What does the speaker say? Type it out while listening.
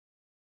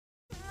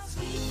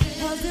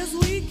this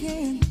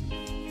weekend,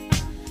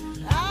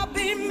 I'll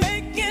be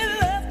making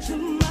love to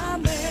my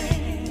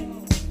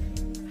man.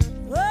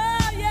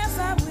 Oh, yes,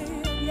 I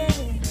will, yeah.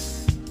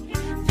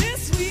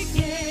 This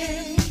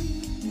weekend,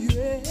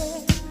 yeah,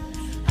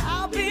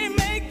 I'll be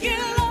making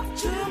love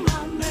to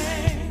my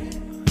man.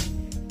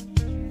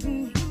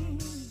 Mm-hmm.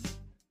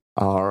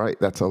 All right,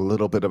 that's a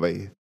little bit of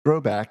a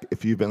throwback.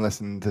 If you've been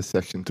listening to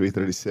Section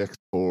 336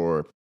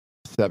 for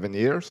 7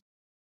 years,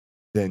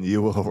 then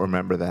you will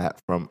remember that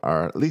from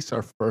at least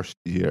our first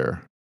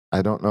year.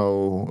 I don't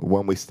know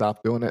when we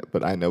stopped doing it,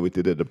 but I know we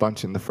did it a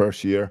bunch in the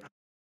first year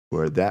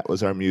where that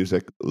was our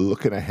music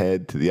looking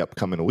ahead to the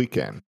upcoming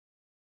weekend.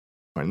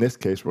 Or in this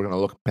case, we're going to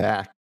look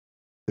back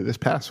to this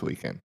past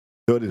weekend.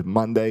 So it is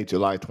Monday,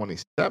 July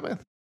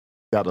 27th.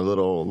 Got a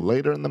little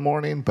later in the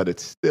morning, but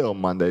it's still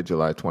Monday,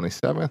 July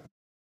 27th.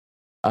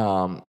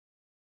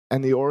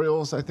 And the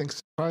Orioles, I think,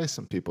 surprised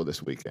some people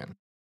this weekend.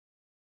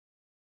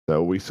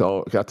 So we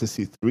got to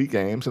see 3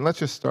 games. And let's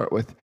just start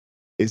with,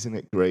 isn't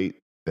it great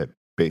that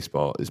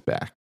baseball is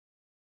back?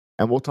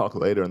 And we'll talk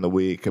later in the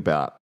week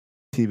about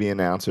TV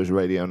announcers,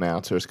 radio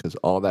announcers, because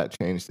all that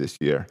changed this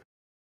year.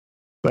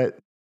 But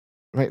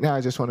right now, I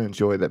just want to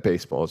enjoy that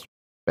baseball is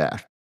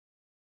back.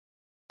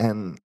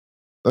 And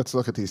let's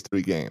look at these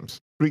 3 games.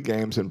 3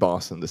 games in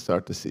Boston to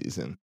start the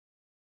season.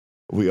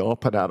 We all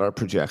put out our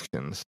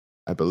projections.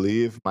 I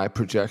believe my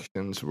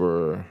projections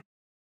were,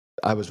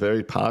 I was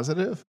very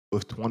positive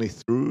with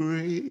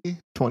 22,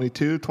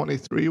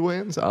 23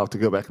 wins. I'll have to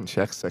go back and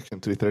check Section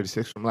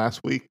 336 from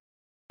last week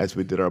as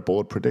we did our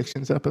bold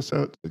predictions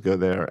episode. So go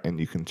there and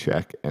you can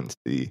check and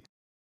see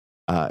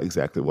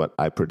exactly what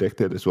I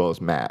predicted, as well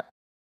as Matt.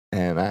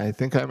 And I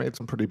think I made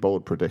some pretty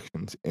bold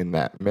predictions in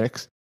that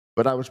mix,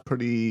 but I was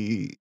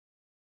pretty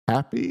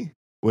happy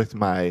with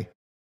my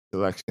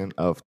selection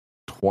of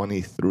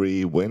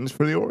 23 wins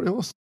for the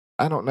Orioles.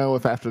 I don't know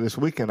if after this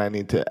weekend I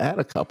need to add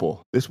a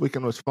couple. This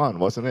weekend was fun,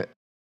 wasn't it?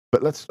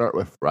 But let's start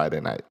with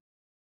Friday night.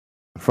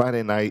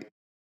 Friday night,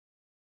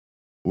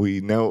 we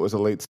know it was a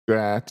late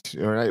scratch,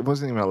 or it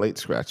wasn't even a late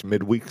scratch,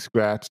 midweek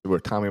scratch where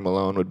Tommy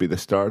Milone would be the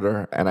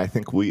starter. And I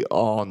think we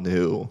all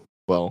knew,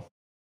 well,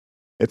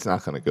 it's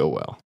not going to go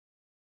well.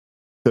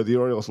 So the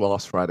Orioles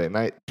lost Friday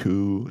night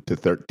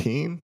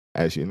 2-13,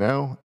 as you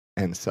know,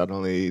 and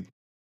suddenly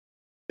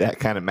that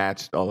kind of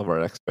matched all of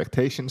our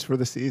expectations for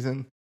the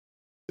season.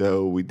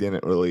 So we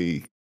didn't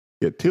really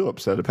get too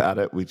upset about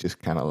it. We just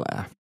kind of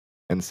laughed.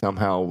 And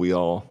somehow we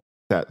all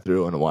sat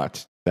through and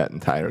watched that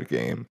entire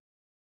game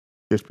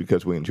just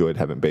because we enjoyed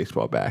having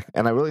baseball back.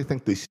 And I really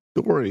think the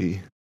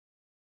story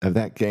of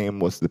that game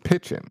was the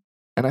pitching.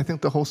 And I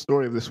think the whole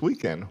story of this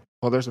weekend,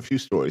 well, there's a few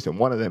stories, and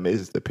one of them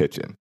is the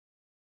pitching.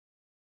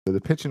 So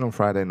the pitching on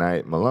Friday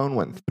night, Milone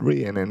went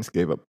 3 innings,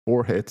 gave up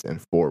 4 hits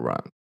and 4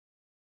 runs.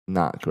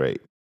 Not great.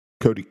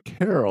 Cody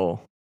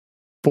Carroll,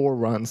 4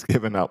 runs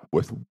given up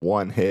with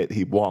 1 hit.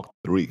 He walked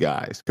 3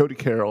 guys. Cody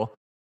Carroll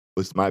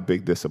was my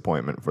big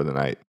disappointment for the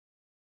night.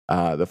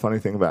 The funny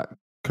thing about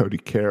Cody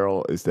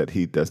Carroll is that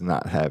he does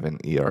not have an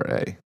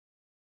ERA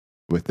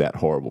with that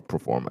horrible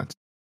performance.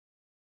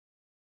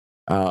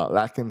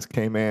 Latkins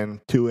came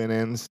in 2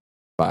 innings,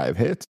 5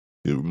 hits,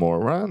 2 more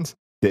runs.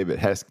 David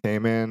Hess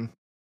came in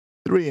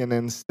 3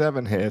 innings,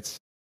 7 hits,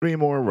 3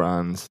 more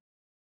runs.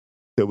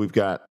 So we've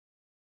got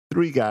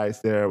 3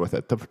 guys there with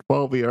a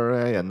 12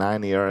 ERA, a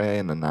 9 ERA,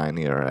 and a 9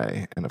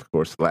 ERA. And of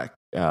course,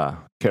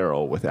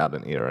 Carroll without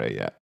an ERA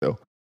yet. So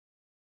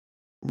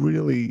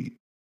really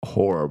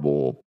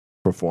horrible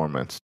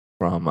performance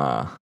from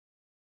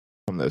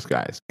those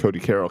guys. Cody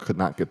Carroll could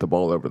not get the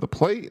ball over the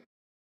plate.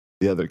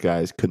 The other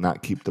guys could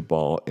not keep the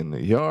ball in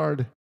the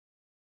yard.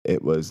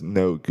 It was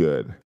no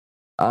good.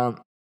 And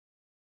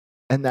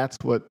that's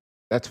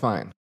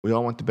fine. We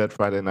all went to bed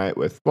Friday night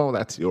with, well,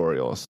 that's the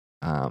Orioles.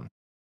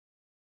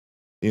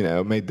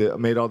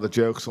 Made all the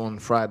jokes on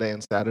Friday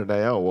and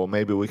Saturday. Oh, well,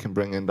 maybe we can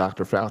bring in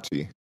Dr.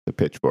 Fauci to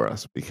pitch for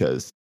us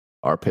because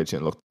our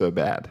pitching looked so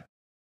bad.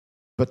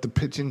 But the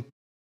pitching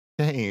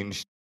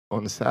changed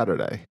on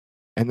Saturday,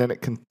 and then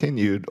it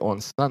continued on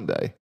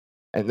Sunday.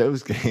 And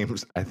those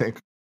games, I think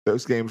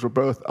those games were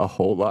both a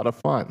whole lot of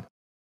fun.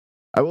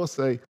 I will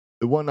say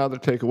the one other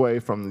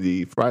takeaway from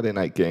the Friday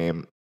night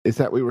game is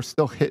that we were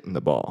still hitting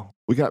the ball.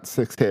 We got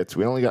 6 hits.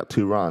 We only got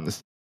 2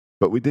 runs,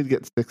 but we did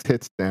get 6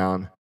 hits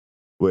down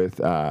with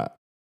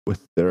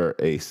their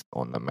ace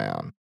on the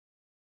mound.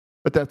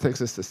 But that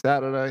takes us to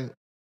Saturday.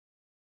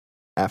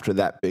 After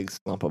that big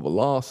slump of a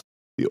loss,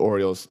 the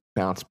Orioles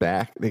bounce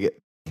back. They get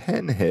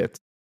 10 hits,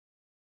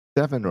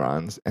 7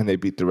 runs, and they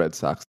beat the Red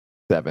Sox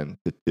 7-2.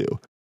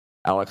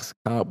 Alex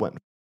Cobb went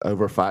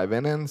over 5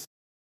 innings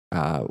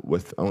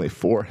with only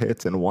 4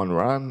 hits and 1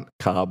 run.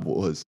 Cobb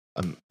was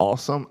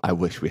awesome. I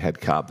wish we had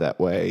Cobb that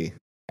way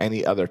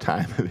any other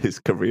time of his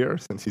career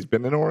since he's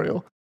been an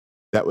Oriole.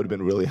 That would have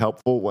been really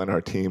helpful when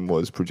our team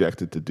was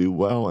projected to do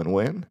well and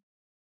win.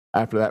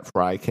 After that,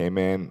 Fry came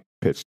in,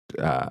 pitched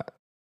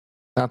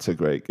not so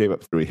great, gave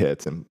up 3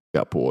 hits and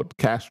got pulled.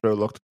 Castro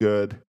looked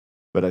good,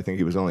 but I think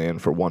he was only in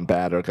for 1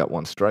 batter, got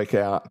 1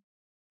 strikeout.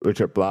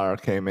 Richard Bleier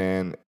came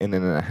in,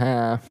 inning and a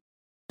half,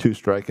 2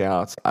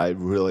 strikeouts. I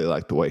really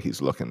like the way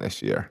he's looking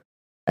this year.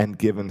 And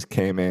Givens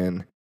came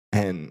in,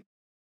 and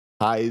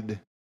Hyde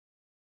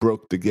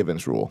broke the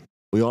Givens rule.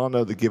 We all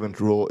know the Givens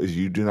rule is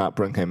you do not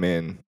bring him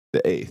in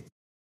the 8th,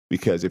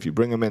 because if you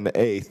bring him in the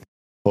 8th,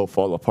 he'll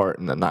fall apart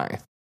in the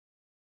 9th.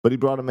 But he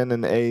brought him in the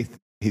 8th.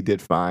 He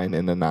did fine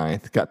in the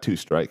 9th, got 2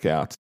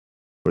 strikeouts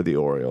for the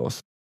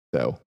Orioles.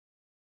 So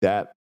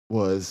that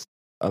was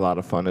a lot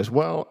of fun as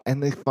well.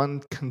 And the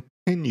fun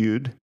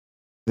continued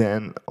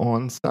then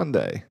on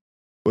Sunday,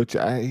 which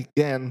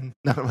again,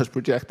 none of us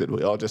projected.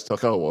 We all just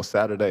took,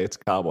 Saturday it's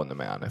Cobb on the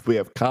mound. If we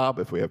have Cobb,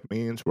 if we have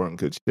Means, we're in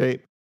good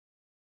shape.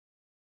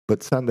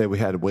 But Sunday we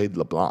had Wade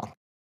LeBlanc.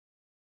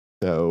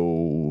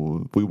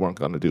 So we weren't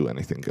going to do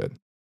anything good.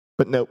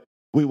 But nope,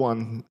 we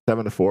won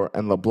 7-4.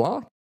 And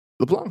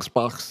LeBlanc's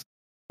box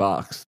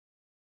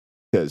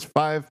says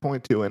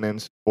 5.2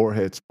 innings, 4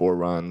 hits, 4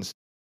 runs,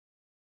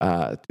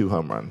 2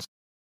 home runs,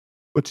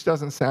 which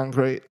doesn't sound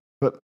great,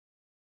 but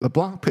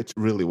LeBlanc pitched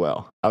really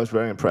well. I was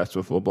very impressed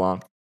with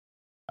LeBlanc.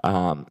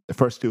 The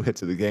first 2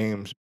 hits of the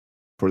games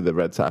for the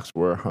Red Sox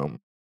were home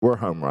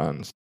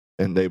runs,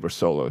 and they were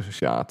solo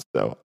shots.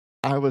 So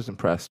I was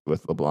impressed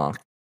with LeBlanc.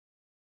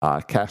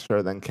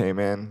 Castro then came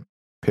in,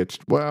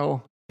 pitched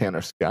well.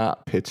 Tanner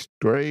Scott pitched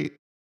great.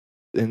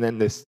 And then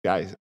this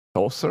guy,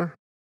 Sulser.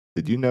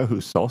 Did you know who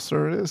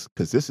Sulser is?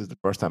 Because this is the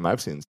first time I've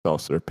seen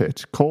Sulser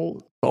pitch.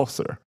 Cole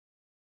Sulser,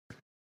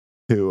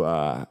 who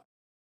I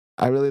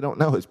really don't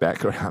know his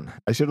background.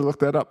 I should have looked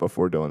that up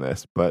before doing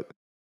this, but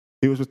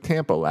he was with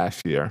Tampa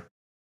last year,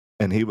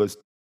 and he was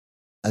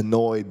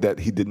annoyed that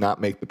he did not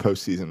make the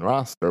postseason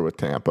roster with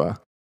Tampa.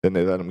 Then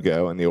they let him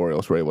go, and the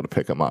Orioles were able to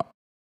pick him up.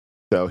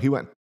 So he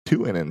went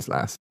 2 innings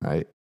last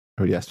night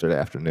or yesterday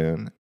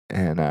afternoon,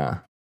 and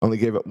only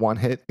gave it 1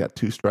 hit, got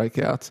 2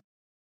 strikeouts.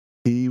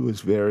 He was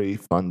very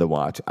fun to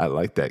watch. I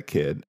like that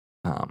kid.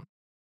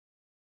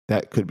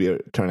 That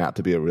could turn out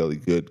to be a really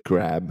good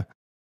grab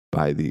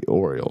by the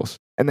Orioles.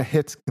 And the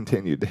hits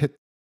continued. The hit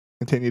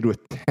continued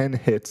with 10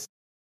 hits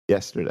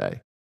yesterday.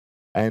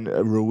 And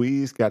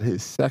Ruiz got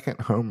his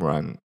 2nd home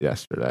run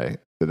yesterday.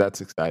 So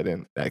that's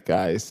exciting. That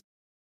guy's,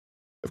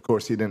 of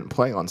course, he didn't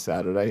play on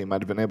Saturday. He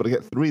might have been able to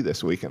get 3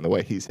 this weekend the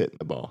way he's hitting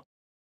the ball.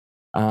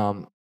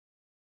 And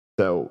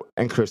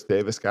Chris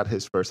Davis got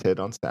his first hit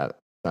on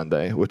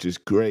Sunday, which is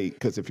great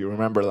because if you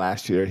remember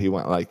last year, he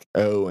went like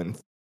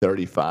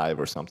 0-35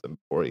 or something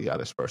before he got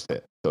his first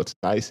hit. So it's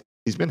nice.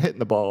 He's been hitting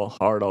the ball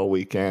hard all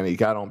weekend. He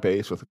got on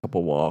base with a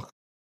couple walks,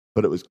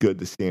 but it was good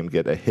to see him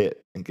get a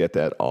hit and get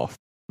that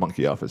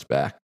monkey off his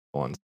back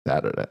on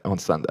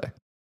Sunday.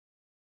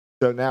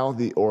 So now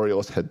the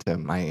Orioles head to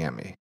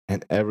Miami,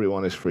 and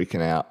everyone is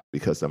freaking out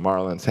because the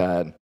Marlins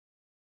had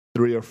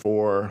 3 or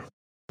 4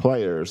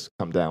 players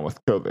come down with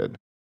COVID.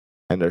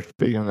 And they're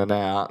figuring it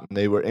out. And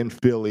they were in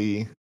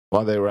Philly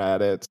while they were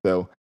at it.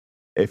 So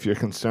if you're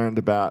concerned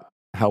about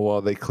how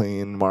well they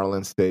clean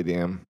Marlins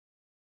Stadium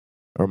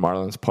or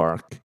Marlins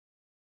Park,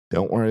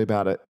 don't worry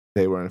about it.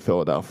 They were in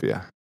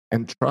Philadelphia.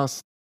 And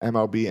trust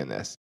MLB in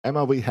this.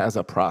 MLB has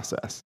a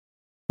process.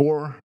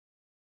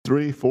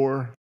 3,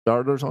 4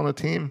 starters on a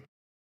team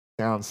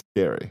sounds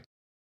scary.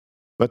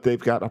 But they've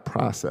got a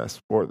process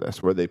for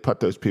this where they put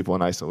those people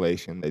in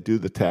isolation. They do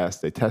the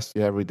test. They test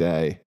you every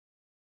day.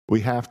 We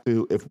have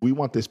to, if we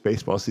want this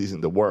baseball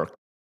season to work,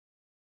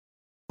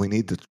 we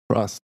need to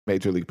trust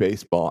Major League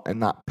Baseball and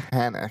not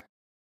panic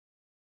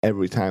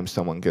every time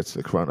someone gets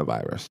the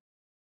coronavirus.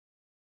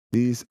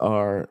 These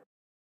are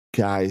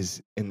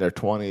guys in their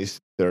 20s,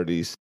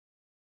 30s,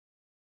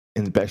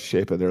 in the best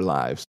shape of their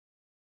lives.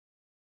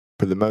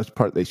 For the most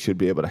part, they should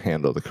be able to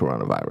handle the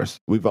coronavirus.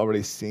 We've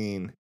already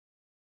seen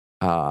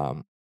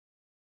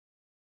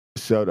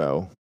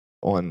Soto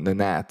on the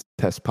Nats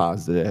test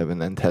positive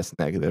and then test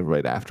negative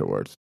right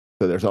afterwards.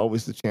 So there's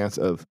always the chance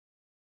of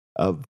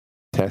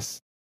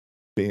tests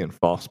being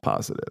false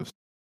positives.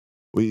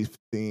 We've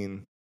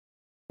seen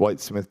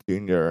Dwight Smith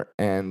Jr.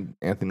 and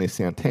Anthony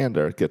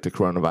Santander get the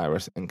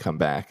coronavirus and come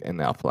back and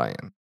now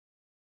playing.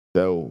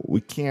 So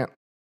we can't,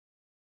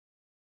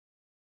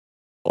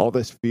 all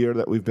this fear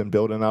that we've been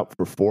building up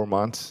for 4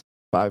 months,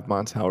 5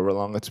 months, however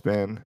long it's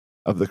been,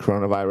 of the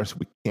coronavirus,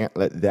 we can't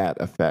let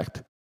that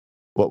affect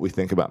what we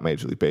think about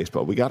Major League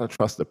Baseball. We got to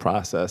trust the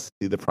process,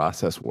 see the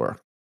process work.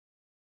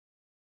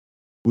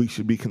 We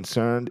should be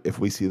concerned if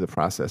we see the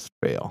process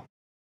fail.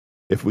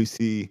 If we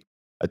see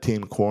a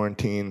team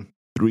quarantine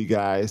 3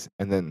 guys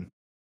and then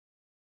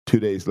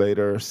 2 days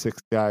later 6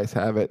 guys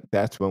have it,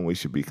 that's when we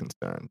should be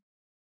concerned.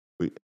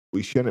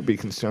 We shouldn't be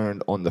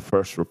concerned on the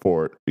first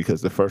report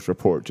because the first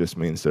report just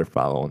means they're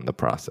following the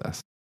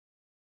process.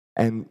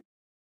 And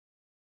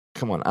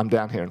come on, I'm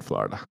down here in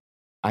Florida.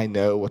 I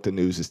know what the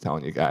news is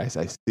telling you guys.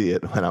 I see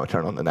it when I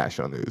turn on the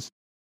national news.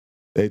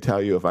 They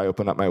tell you if I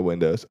open up my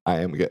windows,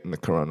 I am getting the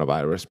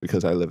coronavirus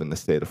because I live in the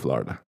state of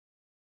Florida.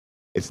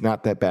 It's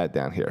not that bad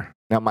down here.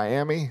 Now,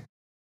 Miami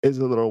is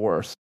a little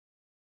worse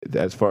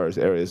as far as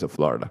areas of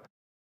Florida.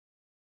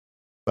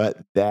 But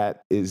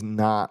that is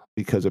not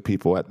because of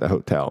people at the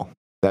hotel.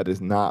 That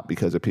is not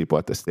because of people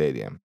at the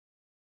stadium.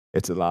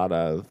 It's a lot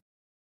of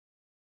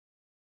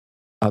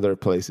other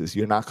places,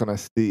 you're not going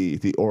to see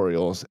the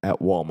Orioles at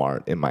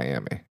Walmart in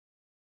Miami.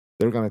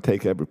 They're going to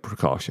take every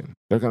precaution.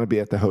 They're going to be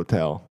at the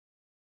hotel.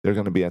 They're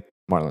going to be at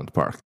Marlins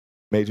Park.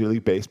 Major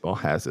League Baseball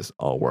has this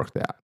all worked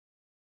out.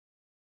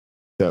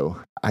 So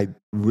I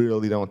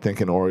really don't think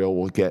an Oriole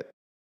will get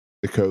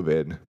the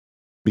COVID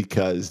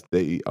because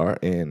they are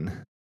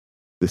in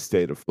the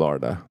state of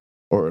Florida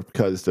or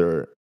because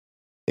they're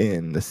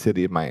in the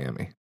city of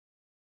Miami.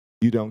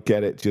 You don't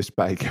get it just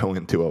by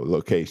going to a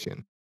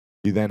location.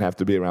 You then have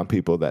to be around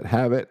people that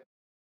have it,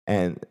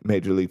 and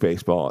Major League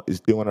Baseball is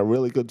doing a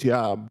really good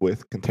job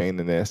with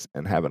containing this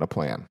and having a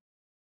plan.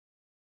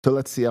 So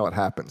let's see how it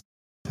happens.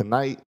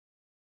 Tonight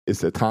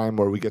is the time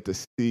where we get to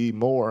see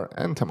more,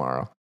 and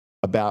tomorrow,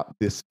 about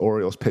this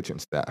Orioles pitching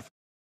staff.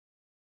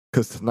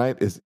 Because tonight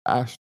is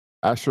Asher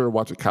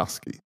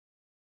Wojciechowski.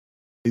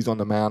 He's on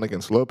the mound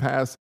against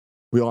Lopez.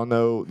 We all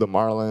know the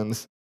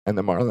Marlins, and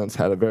the Marlins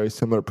had a very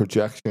similar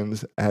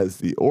projections as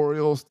the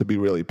Orioles to be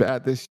really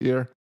bad this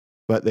year.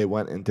 But they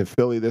went into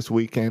Philly this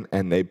weekend,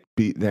 and they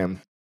beat them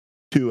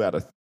 2 out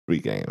of 3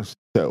 games.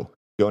 So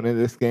going into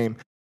this game,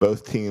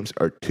 both teams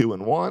are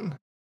 2-1.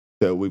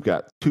 So we've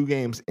got 2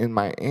 games in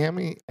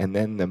Miami, and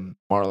then the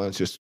Marlins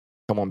just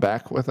come on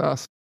back with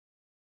us.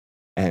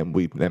 And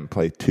we then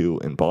play 2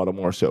 in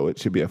Baltimore. So it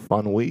should be a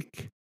fun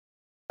week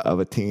of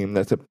a team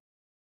that's,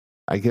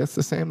 I guess,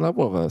 the same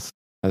level of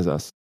as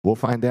us. We'll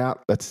find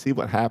out. Let's see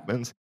what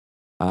happens.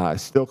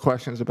 Still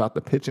questions about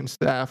the pitching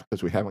staff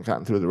because we haven't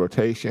gotten through the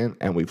rotation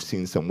and we've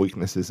seen some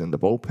weaknesses in the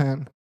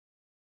bullpen.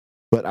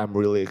 But I'm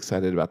really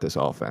excited about this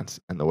offense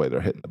and the way they're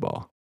hitting the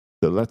ball.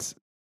 So let's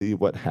see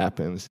what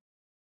happens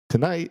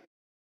tonight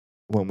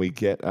when we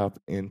get up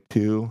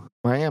into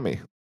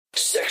Miami.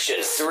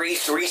 Section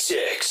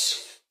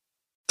 336.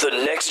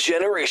 The next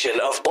generation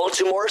of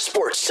Baltimore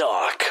sports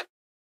talk.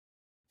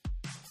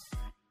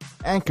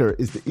 Anchor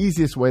is the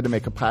easiest way to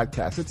make a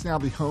podcast. It's now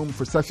the home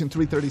for Section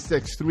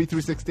 336,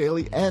 336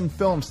 Daily, and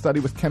Film Study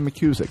with Ken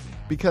McCusick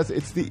because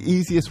it's the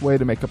easiest way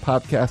to make a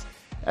podcast.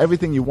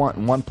 Everything you want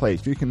in one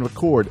place. You can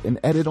record and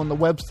edit on the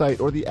website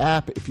or the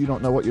app. If you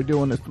don't know what you're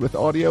doing with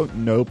audio,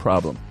 no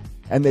problem.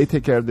 And they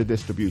take care of the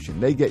distribution.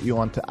 They get you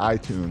onto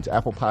iTunes,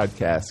 Apple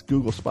Podcasts,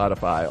 Google,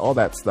 Spotify, all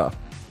that stuff.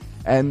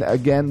 And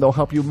again, they'll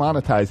help you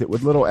monetize it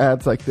with little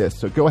ads like this.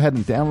 So go ahead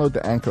and download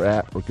the Anchor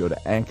app or go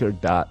to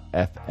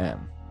anchor.fm.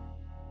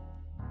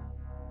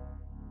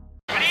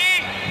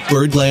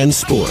 Birdland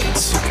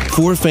Sports.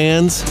 For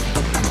fans,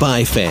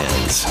 by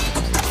fans.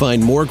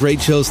 Find more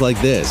great shows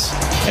like this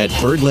at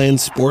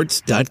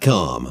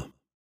birdlandsports.com.